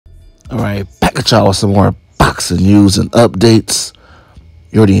Alright, back at y'all with some more boxing news and updates.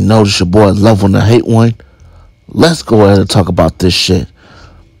 You already know this your boy Love One to Hate One. Let's go ahead and talk about this shit.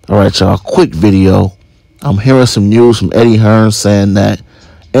 Alright, y'all, quick video. I'm hearing some news from Eddie Hearns saying that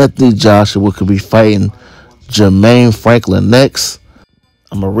Anthony Joshua could be fighting Jermain Franklyn next.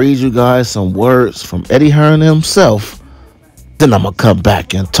 I'm going to read you guys some words from Eddie Hearns himself. Then I'm going to come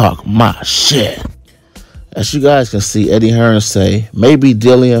back and talk my shit. As you guys can see, Eddie Hearns say, maybe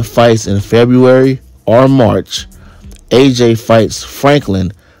Dillian fights in February or March. AJ fights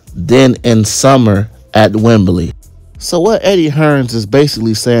Franklyn, then in summer at Wembley. So what Eddie Hearns is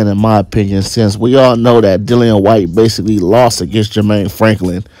basically saying, in my opinion, since we all know that Dillian Whyte basically lost against Jermain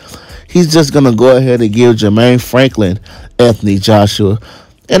Franklyn, he's just going to go ahead and give Jermain Franklyn Anthony Joshua.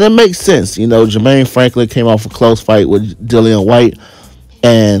 And it makes sense. You know, Jermain Franklyn came off a close fight with Dillian Whyte,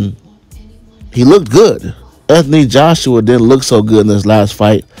 and he looked good. Anthony Joshua didn't look so good in his last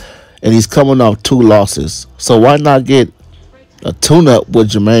fight, and he's coming off 2 losses. So why not get a tune-up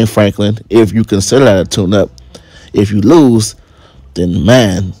with Jermain Franklyn, if you consider that a tune-up? If you lose, then,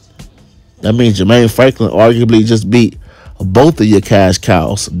 man, that means Jermain Franklyn arguably just beat both of your cash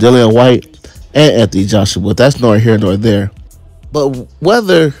cows, Dillian Whyte and Anthony Joshua. But that's nor here nor there. But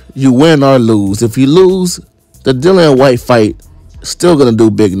whether you win or lose, if you lose, the Dillian Whyte fight is still going to do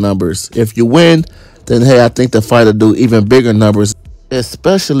big numbers. If you win, then, hey, I think the fight will do even bigger numbers,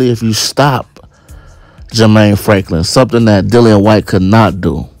 especially if you stop Jermain Franklyn, something that Dillian Whyte could not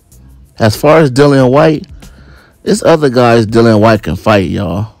do. As far as Dillian Whyte, there's other guys Dillian Whyte can fight,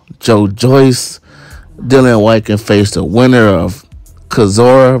 y'all. Joe Joyce, Dillian Whyte can face the winner of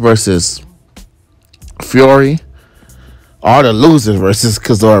Chisora versus Fury, or the loser versus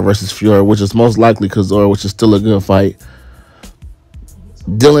Chisora versus Fury, which is most likely Chisora, which is still a good fight.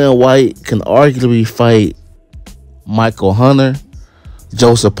 Dillian Whyte can arguably fight Michael Hunter,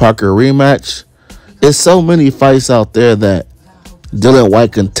 Joseph Parker rematch. There's so many fights out there that Dillian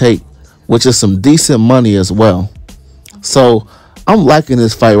Whyte can take, which is some decent money as well. So I'm liking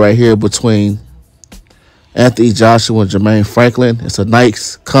this fight right here between Anthony Joshua and Jermain Franklyn. It's a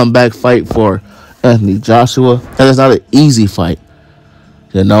nice comeback fight for Anthony Joshua, and it's not an easy fight.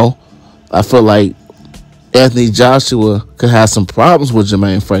 You know, I feel like Anthony Joshua could have some problems with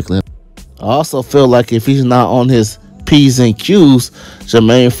Jermain Franklyn. I also feel like if he's not on his P's and Q's,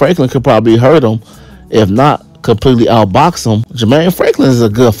 Jermain Franklyn could probably hurt him, if not completely outbox him. Jermain Franklyn is a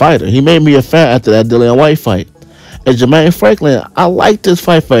good fighter. He made me a fan after that Dillian Whyte fight. And Jermain Franklyn, I like this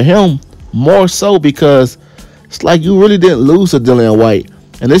fight for him more so because it's like you really didn't lose to Dillian Whyte.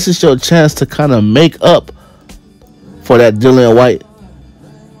 And this is your chance to kind of make up for that Dillian Whyte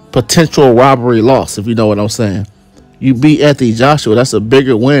potential robbery loss, if you know what I'm saying. You beat Anthony Joshua. That's a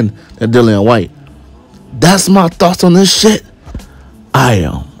bigger win than Dillian Whyte. That's my thoughts on this shit. I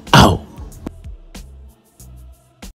am